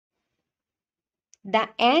The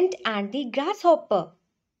Ant and the Grasshopper.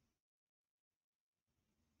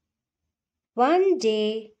 One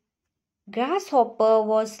day, Grasshopper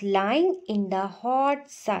was lying in the hot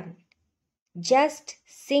sun, just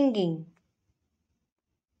singing.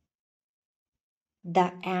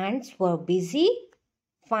 The ants were busy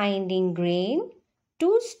finding grain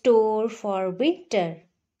to store for winter.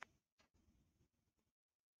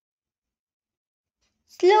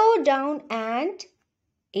 "Slow down, ant.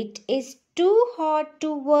 It is too hot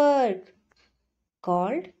to work,"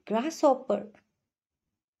 called Grasshopper.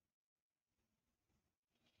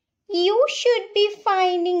 "You should be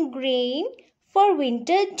finding grain for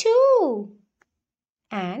winter too,"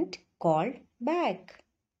 Ant called back.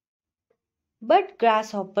 But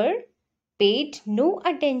Grasshopper paid no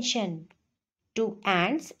attention to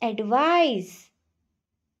Ant's advice.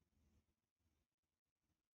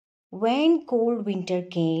 When cold winter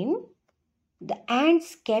came, the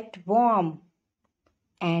ants kept warm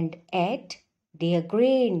and ate their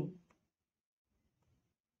grain.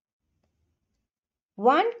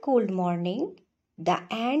 One cool morning, the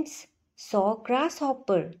ants saw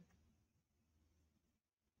Grasshopper.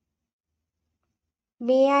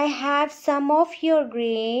 "May I have some of your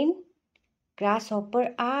grain?"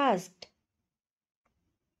 Grasshopper asked.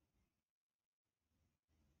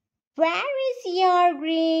 "Where is your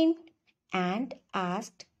grain?" Ant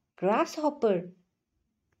asked Grasshopper.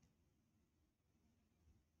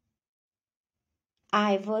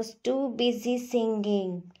 "I was too busy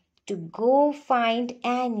singing to go find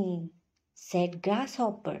any," said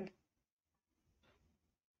Grasshopper.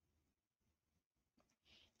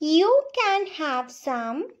 "You can have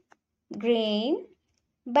some grain,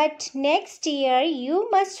 but next year you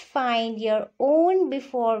must find your own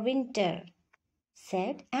before winter,"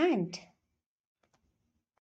 said Ant.